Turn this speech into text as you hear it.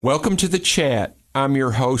Welcome to the chat. I'm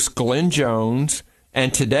your host, Glenn Jones,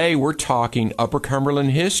 and today we're talking Upper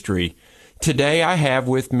Cumberland history. Today I have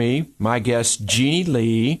with me my guest, Jeanie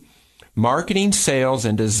Lee, marketing, sales,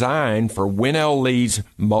 and design for Winell Lee's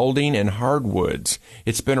Moulding and Hardwoods.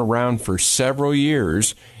 It's been around for several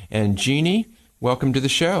years. And Jeanie, welcome to the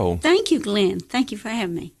show. Thank you, Glenn. Thank you for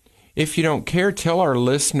having me. If you don't care, tell our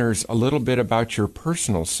listeners a little bit about your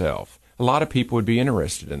personal self. A lot of people would be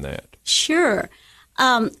interested in that. Sure.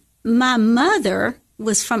 My mother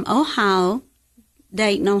was from Ohio,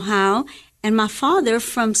 Dayton, Ohio, and my father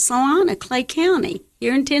from Salina, Clay County,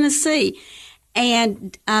 here in Tennessee.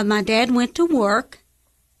 And my dad went to work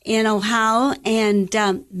in Ohio and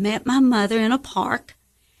met my mother in a park.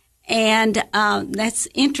 And that's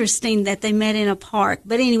interesting that they met in a park.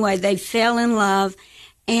 But anyway, they fell in love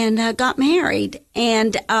and got married.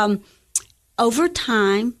 And over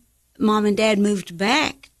time, Mom and Dad moved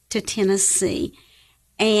back to Tennessee.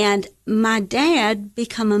 And my dad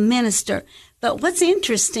became a minister. But what's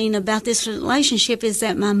interesting about this relationship is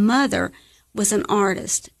that my mother was an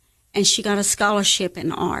artist, and she got a scholarship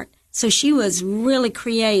in art. So she was really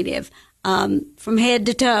creative from head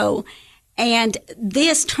to toe. And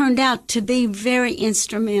this turned out to be very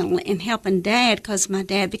instrumental in helping Dad because my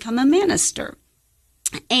dad became a minister.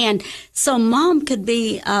 And so Mom could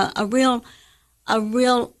be a real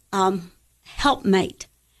helpmate,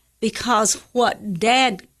 because what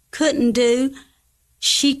Dad couldn't do,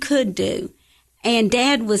 she could do. And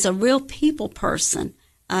Dad was a real people person.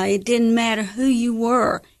 It didn't matter who you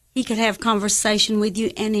were. He could have conversation with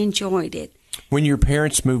you and enjoyed it. When your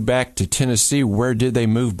parents moved back to Tennessee, where did they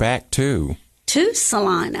move back to? To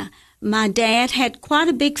Salina. My dad had quite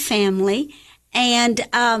a big family, and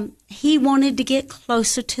he wanted to get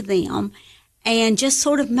closer to them and just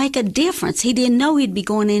sort of make a difference. He didn't know he'd be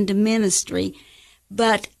going into ministry,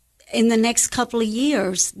 but in the next couple of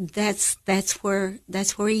years, that's where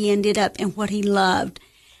he ended up and what he loved.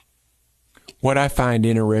 What I find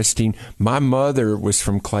interesting, my mother was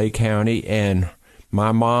from Clay County, and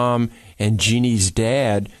my mom and Jeannie's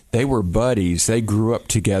dad, they were buddies. They grew up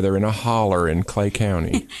together in a holler in Clay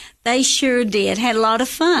County. They sure did. Had a lot of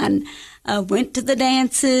fun. Went to the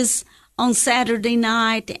dances on Saturday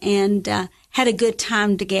night and had a good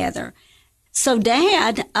time together. So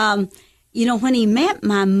Dad, when he met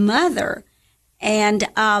my mother, and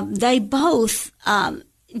they both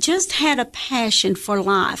just had a passion for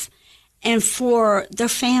life and for their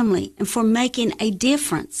family and for making a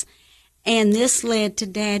difference. And this led to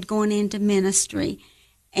Dad going into ministry.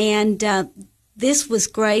 And this was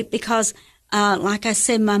great because, like I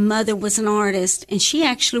said, my mother was an artist, and she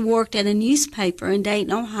actually worked at a newspaper in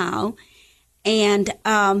Dayton, Ohio, and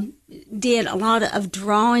did a lot of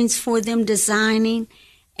drawings for them, designing.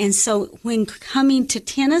 And so when coming to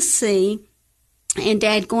Tennessee and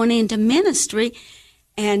Dad going into ministry,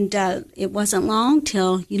 and it wasn't long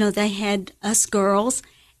till, they had us girls,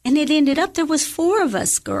 and it ended up there was 4 of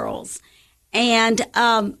us girls. And,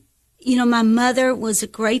 my mother was a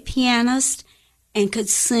great pianist and could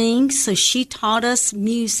sing, so she taught us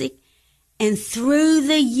music. And through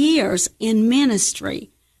the years in ministry,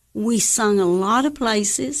 we sung a lot of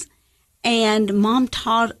places. And Mom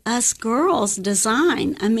taught us girls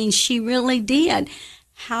design. I mean, she really did.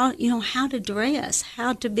 How to dress,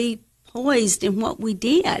 how to be poised in what we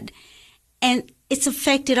did. And it's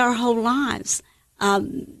affected our whole lives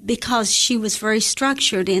because she was very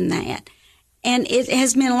structured in that. And it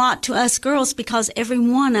has meant a lot to us girls because every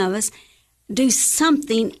one of us do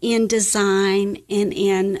something in design and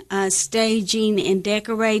in staging and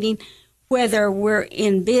decorating, whether we're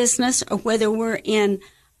in business or whether we're in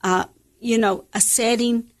a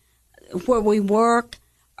setting where we work,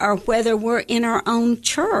 or whether we're in our own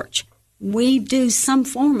church. We do some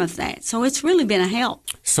form of that. So it's really been a help.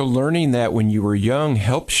 So learning that when you were young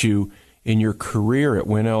helps you in your career at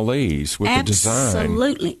Winell Lee's with the design.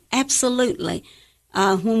 Absolutely.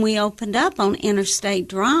 When we opened up on Interstate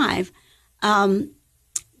Drive,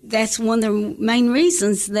 that's one of the main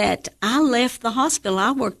reasons that I left the hospital.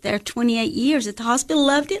 I worked there 28 years at the hospital,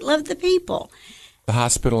 loved it, loved the people. The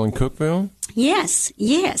hospital in Cookeville? Yes.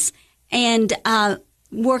 And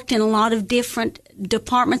worked in a lot of different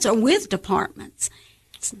departments or with departments.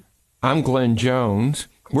 I'm Glenn Jones.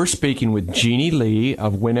 We're speaking with Jeanie Lee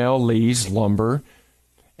of Winell Lee's Lumber,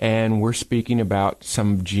 and we're speaking about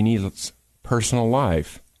some of Jeanie's personal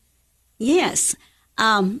life. Yes.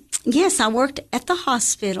 I worked at the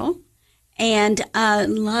hospital and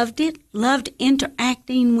loved it, loved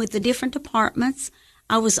interacting with the different departments.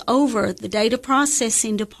 I was over the data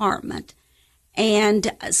processing department.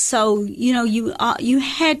 And so, you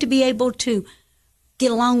had to be able to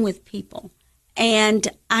get along with people And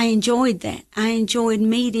I enjoyed that. I enjoyed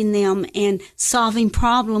meeting them and solving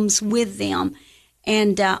problems with them.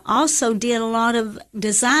 And also did a lot of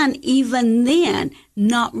design even then,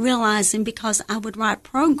 not realizing, because I would write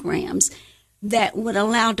programs that would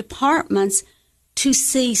allow departments to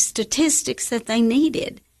see statistics that they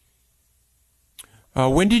needed.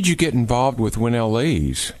 When did you get involved with Winell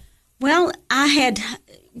Lee's? Well, I had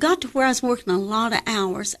got to where I was working a lot of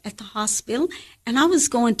hours at the hospital, and I was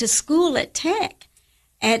going to school at Tech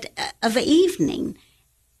of an evening.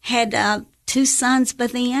 Had 2 sons by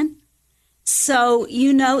then. So,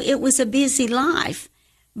 it was a busy life.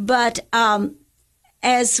 But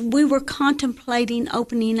as we were contemplating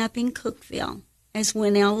opening up in Cookeville as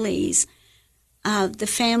Winell Lee's, the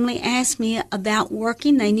family asked me about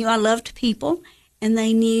working. They knew I loved people, and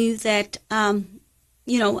they knew that, I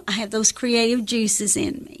have those creative juices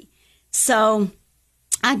in me. So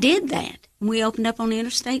I did that. We opened up on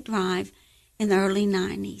Interstate Drive in the early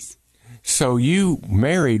 90s. So you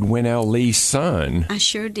married Winell Lee's son. I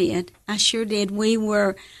sure did. We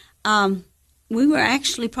were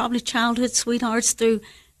actually probably childhood sweethearts through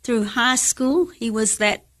high school. He was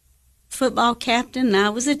that football captain, and I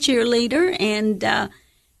was a cheerleader, and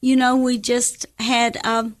we just had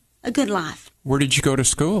a good life. Where did you go to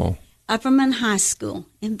school? Upperman High School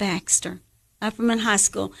in Baxter. Upperman High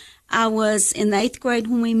School. I was in the 8th grade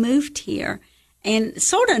when we moved here, and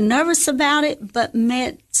sort of nervous about it, but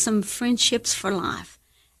met some friendships for life,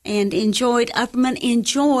 and enjoyed Upperman,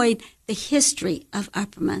 enjoyed the history of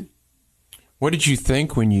Upperman. What did you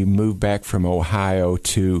think when you moved back from Ohio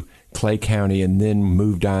to Clay County and then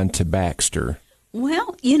moved on to Baxter?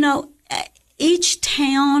 Well, each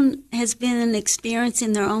town has been an experience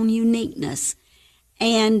in their own uniqueness.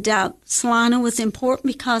 And Salina was important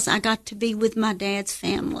because I got to be with my dad's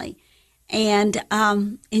family, and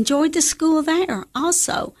enjoyed the school there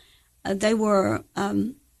also. They were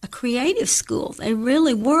a creative school. They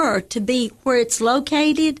really were, to be where it's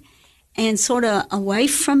located and sort of away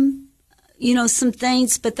from, some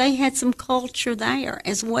things, but they had some culture there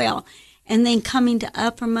as well. And then coming to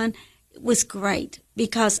Upperman was great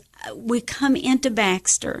because we come into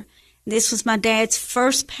Baxter. This was my dad's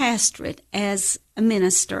first pastorate as a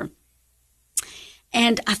minister.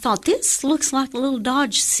 And I thought, this looks like a little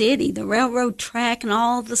Dodge City, the railroad track and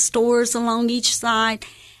all the stores along each side.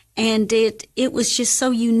 And it was just so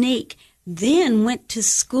unique. Then went to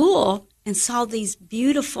school and saw these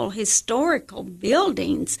beautiful historical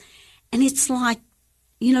buildings. And it's like,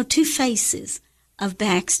 2 faces of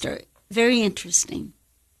Baxter. Very interesting.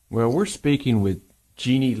 Well, we're speaking with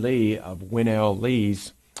Jeanie Lee of Winell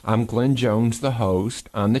Lee's. I'm Glenn Jones, the host,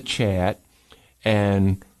 on the chat,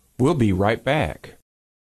 and we'll be right back.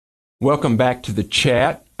 Welcome back to the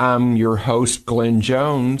chat. I'm your host, Glenn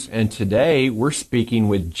Jones, and today we're speaking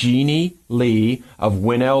with Jeanie Lee of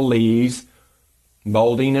Winell Lee's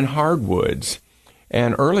Moulding and Hardwoods.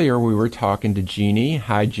 And earlier we were talking to Jeanie.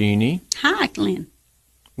 Hi, Jeanie. Hi, Glenn.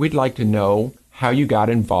 We'd like to know how you got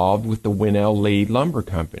involved with the Winell Lee Lumber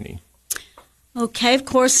Company. Okay, of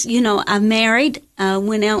course, I married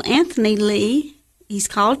Winell Anthony Lee. He's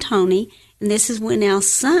called Tony, and this is Winell's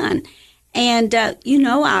son. And,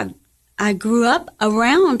 I grew up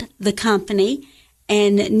around the company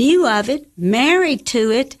and knew of it, married to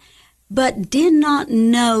it, but did not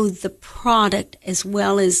know the product as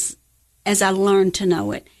well as I learned to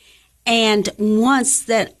know it. And once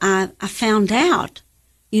that I found out,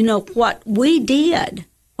 what we did,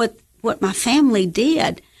 what my family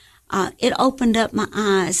did, it opened up my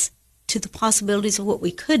eyes to the possibilities of what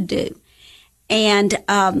we could do. And,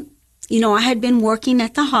 I had been working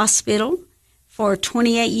at the hospital for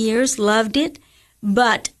 28 years, loved it.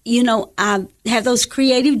 But, I have those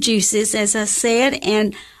creative juices, as I said,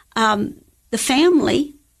 and the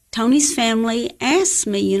family, Tony's family, asked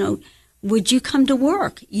me, would you come to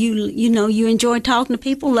work? You enjoy talking to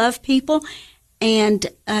people, love people, and,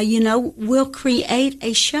 we'll create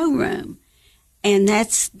a showroom. And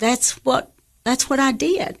that's what I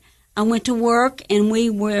did. I went to work, and we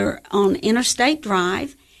were on Interstate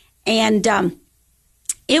Drive, and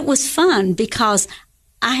it was fun because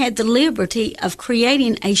I had the liberty of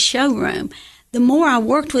creating a showroom. The more I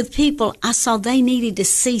worked with people, I saw they needed to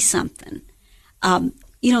see something.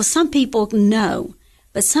 Some people know,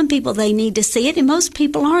 but some people, they need to see it, and most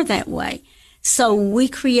people are that way. So we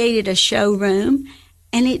created a showroom,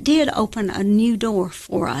 and it did open a new door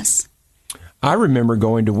for us. I remember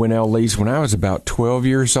going to Winell Lee's when I was about 12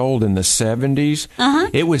 years old in the 70s. Uh-huh.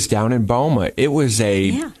 It was down in Boma. It was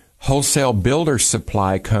a wholesale builder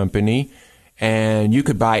supply company, and you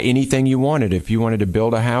could buy anything you wanted. If you wanted to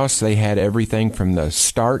build a house, they had everything from the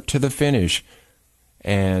start to the finish.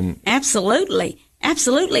 And absolutely.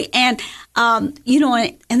 And, and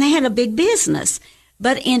they had a big business.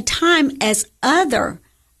 But in time, as other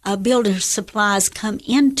builder supplies come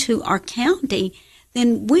into our county,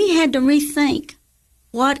 then we had to rethink,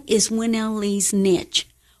 what is Winell Lee's niche?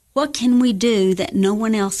 What can we do that no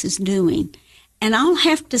one else is doing? And I'll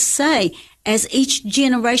have to say, as each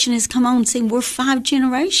generation has come on, see, we're 5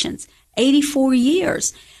 generations, 84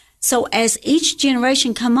 years. So as each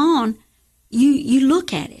generation come on, you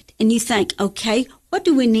look at it and you think, okay, what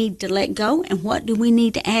do we need to let go and what do we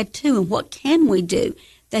need to add to and what can we do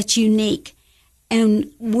that's unique?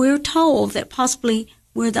 And we're told that possibly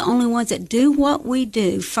we're the only ones that do what we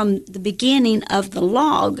do from the beginning of the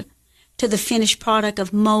log to the finished product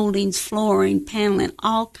of moldings, flooring, paneling,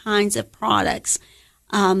 all kinds of products.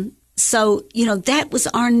 So, that was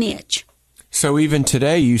our niche. So even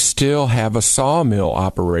today, you still have a sawmill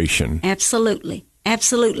operation. Absolutely.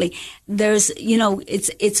 There's,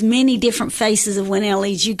 it's many different faces of Winell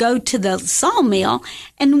Lee's. You go to the sawmill,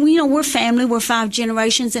 and we're family. We're 5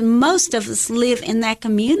 generations, and most of us live in that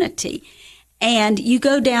community. And you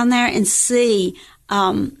go down there and see,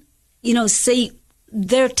 see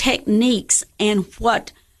their techniques and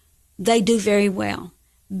what they do very well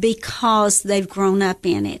because they've grown up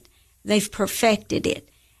in it. They've perfected it.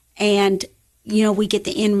 And, we get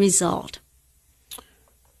the end result.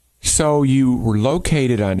 So you were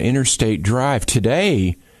located on Interstate Drive.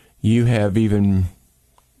 Today, you have even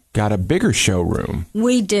got a bigger showroom.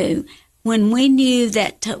 We do. When we knew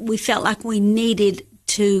that we felt like we needed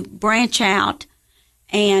to branch out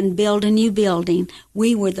and build a new building,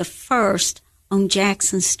 we were the first on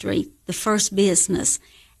Jackson Street, the first business.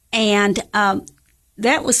 And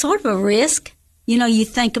that was sort of a risk. You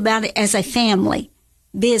think about it as a family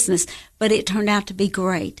business, but it turned out to be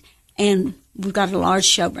great. And we've got a large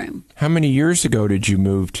showroom. How many years ago did you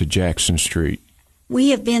move to Jackson Street? We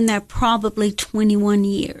have been there probably 21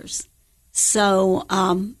 years. So,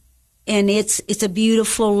 and it's a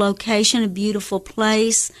beautiful location, a beautiful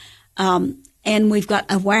place. And we've got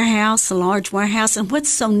a large warehouse. And what's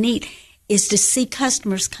so neat is to see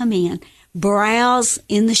customers come in, browse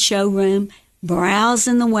in the showroom, browse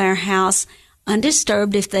in the warehouse,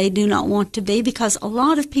 undisturbed if they do not want to be, because a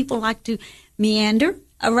lot of people like to meander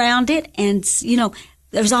around it. And,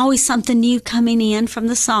 there's always something new coming in from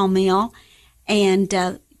the sawmill.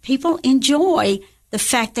 And people enjoy the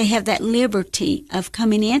fact they have that liberty of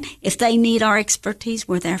coming in. If they need our expertise,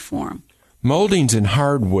 we're there for them. Mouldings and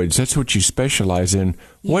hardwoods, that's what you specialize in.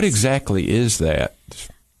 Yes. What exactly is that?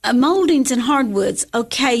 Mouldings and hardwoods.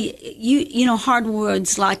 Okay,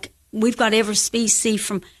 hardwoods, like we've got every species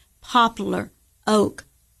from poplar, oak,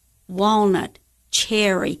 walnut,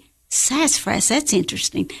 cherry, sassafras. That's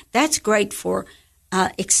interesting. That's great for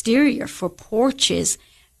exterior, for porches,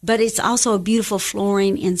 but it's also a beautiful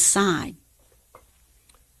flooring inside.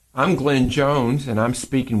 I'm Glenn Jones, and I'm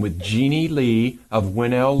speaking with Jeanie Lee of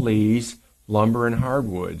Winell Lee's Lumber and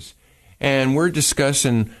Hardwoods. And we're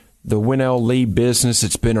discussing the Winell Lee business.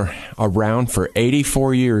 It's been around for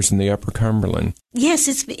 84 years in the Upper Cumberland. Yes,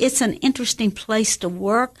 it's an interesting place to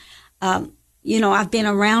work. I've been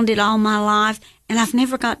around it all my life, and I've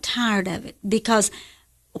never got tired of it because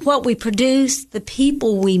what we produce, the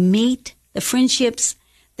people we meet, the friendships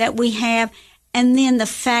that we have, and then the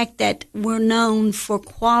fact that we're known for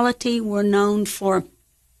quality, we're known for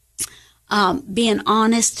being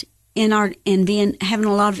honest having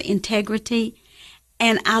a lot of integrity.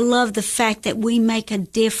 And I love the fact that we make a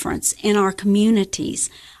difference in our communities,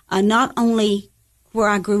 not only where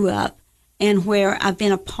I grew up and where I've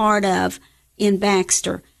been a part of in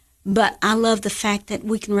Baxter, but I love the fact that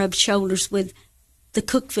we can rub shoulders with the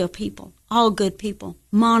Cookeville people, all good people,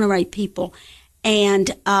 Monterey people,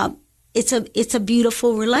 and it's a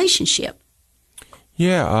beautiful relationship.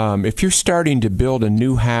 Yeah, if you're starting to build a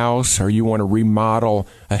new house or you want to remodel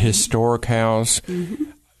a historic house, mm-hmm.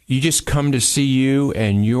 you just come to see you,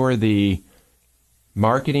 and you're the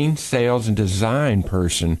marketing, sales, and design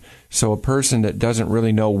person. So a person that doesn't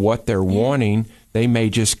really know what they're wanting, they may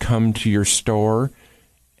just come to your store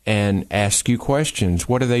and ask you questions.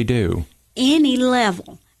 What do they do? Any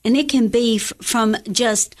level. And it can be from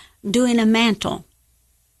just doing a mantle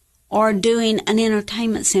or doing an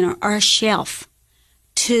entertainment center or a shelf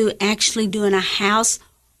to actually doing a house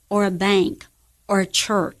or a bank or a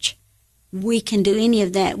church. We can do any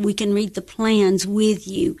of that. We can read the plans with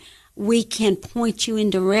you. We can point you in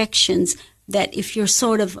directions that if you're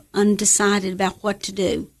sort of undecided about what to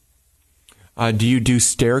do. Do you do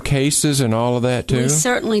staircases and all of that too? We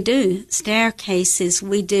certainly do. Staircases,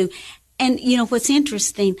 we do. And, what's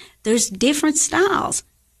interesting, there's different styles.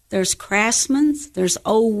 there's Craftsman, there's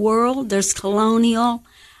Old World, there's Colonial.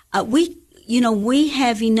 We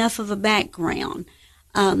have enough of a background,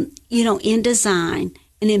 in design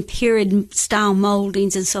and in period style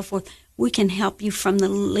moldings and so forth. We can help you from the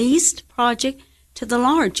least project to the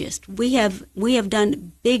largest. We have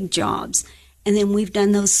done big jobs, and then we've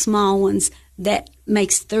done those small ones that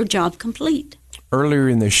makes their job complete. Earlier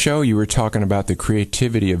in the show, you were talking about the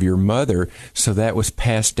creativity of your mother, so that was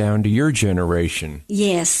passed down to your generation.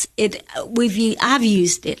 Yes, I've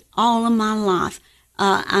used it all of my life.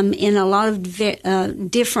 I'm in a lot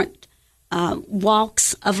of different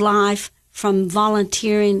walks of life, from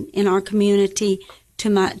volunteering in our community to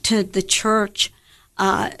the church,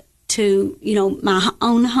 to my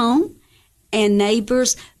own home and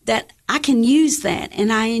neighbors. That I can use that,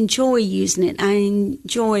 and I enjoy using it. I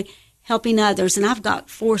enjoy helping others, and I've got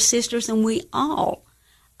 4 sisters, and we all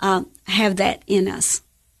have that in us.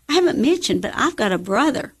 I haven't mentioned, but I've got a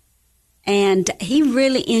brother, and he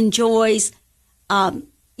really enjoys, a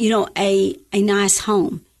nice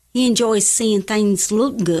home. He enjoys seeing things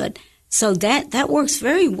look good, so that works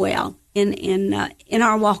very well in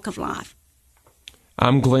our walk of life.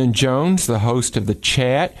 I'm Glenn Jones, the host of The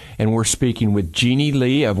Chat, and we're speaking with Jeanie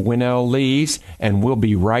Lee of Winell Lees, and we'll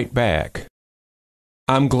be right back.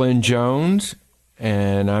 I'm Glenn Jones,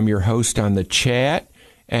 and I'm your host on The Chat,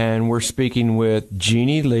 and we're speaking with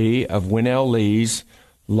Jeanie Lee of Winell Lees,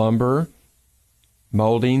 Lumber,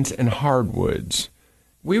 Mouldings, and Hardwoods.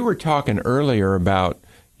 We were talking earlier about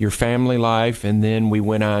your family life, and then we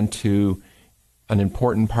went on to an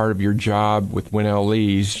important part of your job with Winell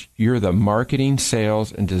Lees. You're the marketing,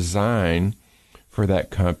 sales, and design for that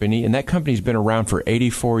company, and that company's been around for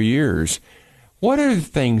 84 years. What other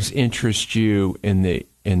things interest you in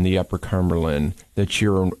the Upper Cumberland that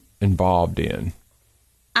you're involved in?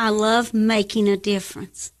 I love making a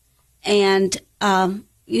difference, and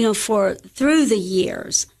through the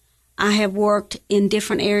years, I have worked in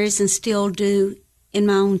different areas and still do in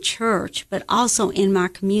my own church, but also in my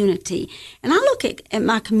community. And I look at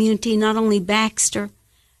my community, not only Baxter,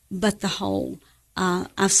 but the whole.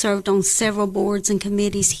 I've served on several boards and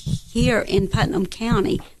committees here in Putnam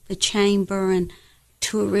County, the Chamber and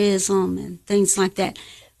tourism and things like that.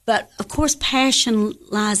 But, of course, passion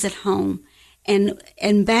lies at home.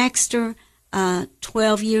 And Baxter,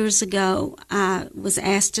 12 years ago, I was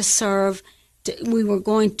asked to serve. We were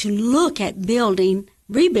going to look at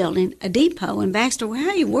rebuilding a depot in Baxter.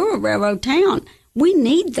 Well, hey, we're a railroad town. We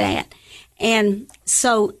need that. And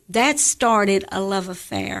so that started a love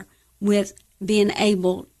affair with being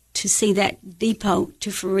able to see that depot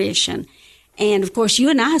to fruition. And, of course, you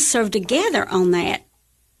and I served together on that.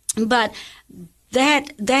 But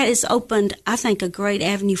that has opened, I think, a great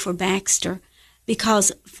avenue for Baxter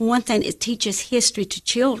because, for one thing, it teaches history to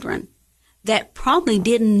children that probably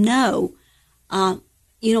didn't know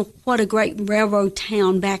what a great railroad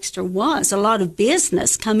town Baxter was. A lot of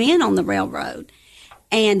business come in on the railroad.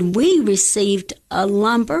 And we received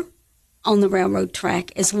lumber on the railroad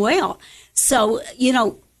track as well. So,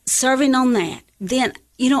 serving on that. Then,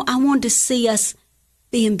 I wanted to see us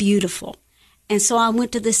being beautiful. And so I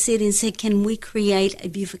went to the city and said, can we create a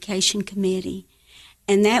beautification committee?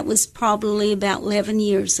 And that was probably about 11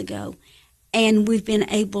 years ago. And we've been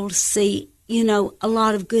able to see a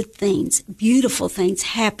lot of good things, beautiful things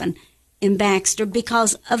happen in Baxter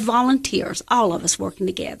because of volunteers, all of us working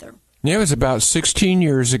together. Yeah, it was about 16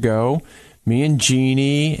 years ago. Me and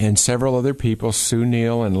Jeanie and several other people, Sue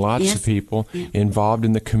Neal and lots of people involved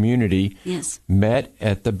in the community met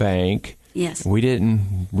at the bank. Yes. We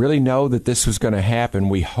didn't really know that this was going to happen.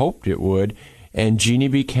 We hoped it would. And Jeanie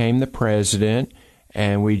became the president,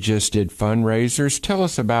 and we just did fundraisers. Tell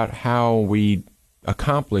us about how we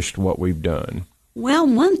accomplished what we've done. Well,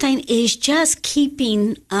 one thing is just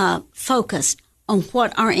keeping focused on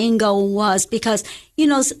what our end goal was because,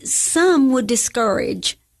 some would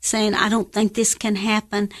discourage, saying, I don't think this can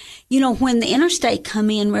happen. When the interstate come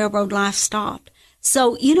in, railroad life stopped.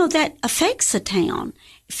 So, that affects the town,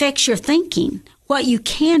 affects your thinking, what you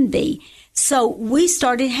can be. So we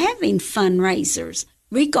started having fundraisers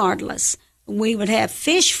regardless. We would have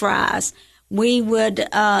fish fries. We would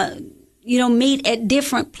meet at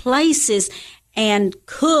different places and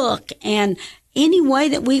cook. And any way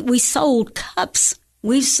that we sold cups,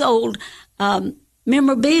 we've sold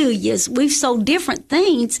memorabilia, we've sold different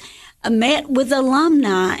things, met with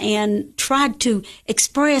alumni and tried to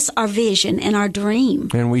express our vision and our dream.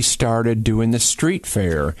 And we started doing the street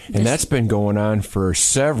fair, and that's been going on for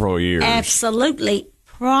several years. Absolutely,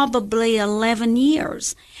 probably 11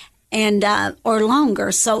 years and or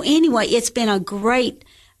longer. So anyway, it's been a great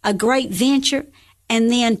venture, And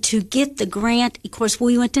then to get the grant, of course,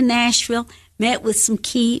 we went to Nashville, met with some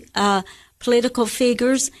key political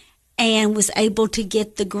figures, and was able to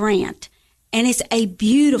get the grant. And it's a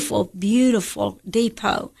beautiful, beautiful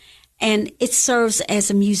depot. And it serves as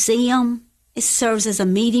a museum. It serves as a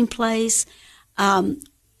meeting place.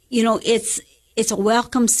 It's a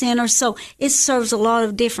welcome center. So it serves a lot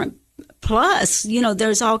of different, plus,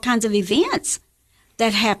 there's all kinds of events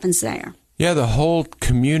that happens there. Yeah, the whole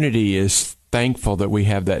community is thankful that we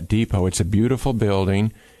have that depot. It's a beautiful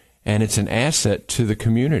building, and it's an asset to the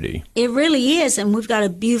community. It really is, and we've got a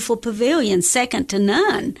beautiful pavilion, second to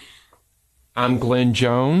none. I'm Glenn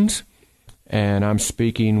Jones, and I'm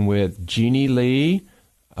speaking with Jeanie Lee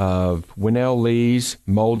of Winell Lee's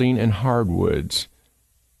Moulding and Hardwoods.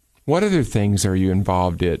 What other things are you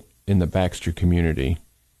involved in the Baxter community?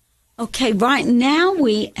 Okay, right now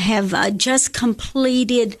we have just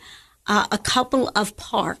completed a couple of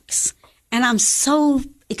parks, and I'm so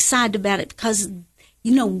excited about it because,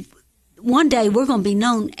 one day we're going to be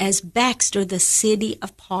known as Baxter, the City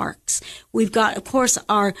of Parks. We've got, of course,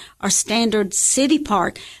 our standard city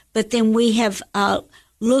park, but then we have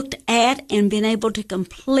looked at and been able to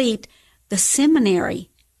complete the seminary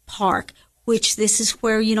park, which this is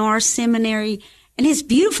where, our seminary, and it's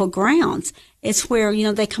beautiful grounds. It's where,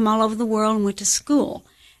 they come all over the world and went to school.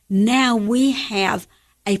 Now we have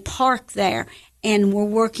a park there, and we're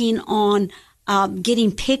working on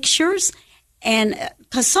getting pictures, and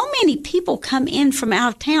because so many people come in from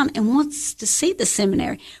out of town and wants to see the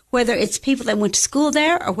seminary, whether it's people that went to school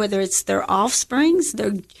there or whether it's their offsprings,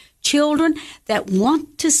 their children that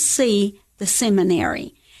want to see the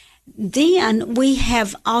seminary. Then we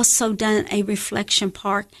have also done a reflection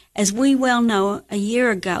park. As we well know, a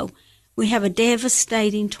year ago, we have a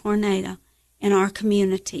devastating tornado in our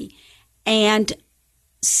community, and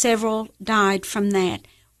several died from that.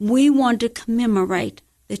 We want to commemorate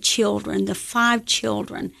the children, the 5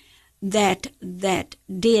 children that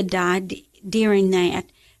did die during that.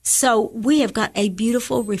 So we have got a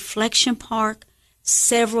beautiful reflection park.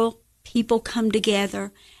 Several people come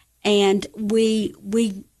together, and we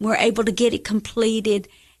were able to get it completed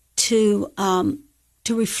to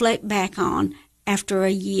reflect back on after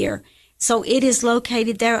a year. So it is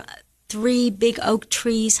located there. 3 big oak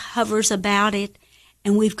trees hovers about it,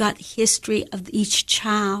 and we've got history of each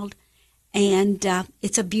child, and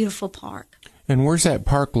it's a beautiful park. And where's that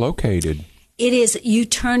park located? It is, you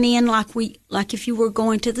turn in like if you were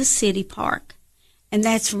going to the city park, and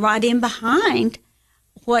that's right in behind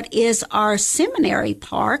what is our seminary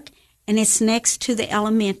park, and it's next to the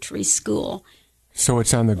elementary school. So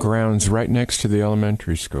it's on the grounds right next to the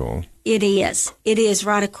elementary school. It is. It is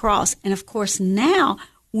right across. And, of course, now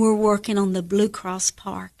we're working on the Blue Cross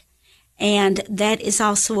Park, and that is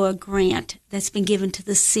also a grant that's been given to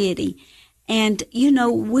the city. And,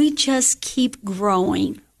 we just keep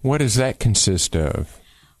growing. What does that consist of?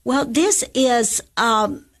 Well, this is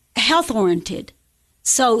health-oriented.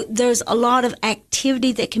 So there's a lot of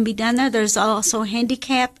activity that can be done there. There's also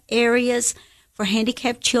handicap areas for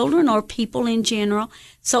handicapped children or people in general.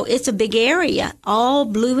 So it's a big area, all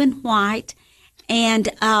blue and white, and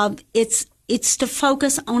it's to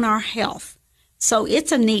focus on our health. So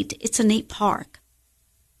it's a neat park.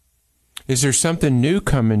 Is there something new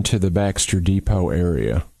coming to the Baxter Depot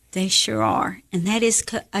area? They sure are, and that is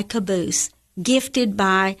a caboose gifted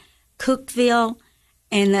by Cookeville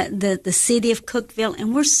and the city of Cookeville,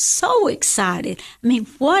 and we're so excited. I mean,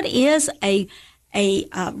 what is a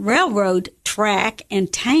railroad track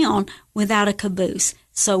and town without a caboose?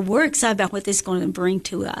 So we're excited about what this is going to bring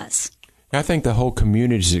to us. I think the whole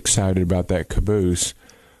community is excited about that caboose.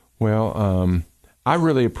 Well, I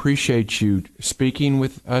really appreciate you speaking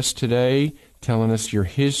with us today, telling us your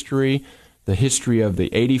history, the history of the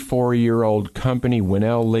 84-year-old company,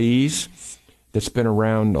 Winell Lee's, that's been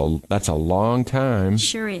around, that's a long time.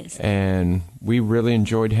 Sure is. And we really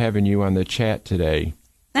enjoyed having you on the chat today.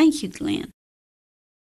 Thank you, Glenn.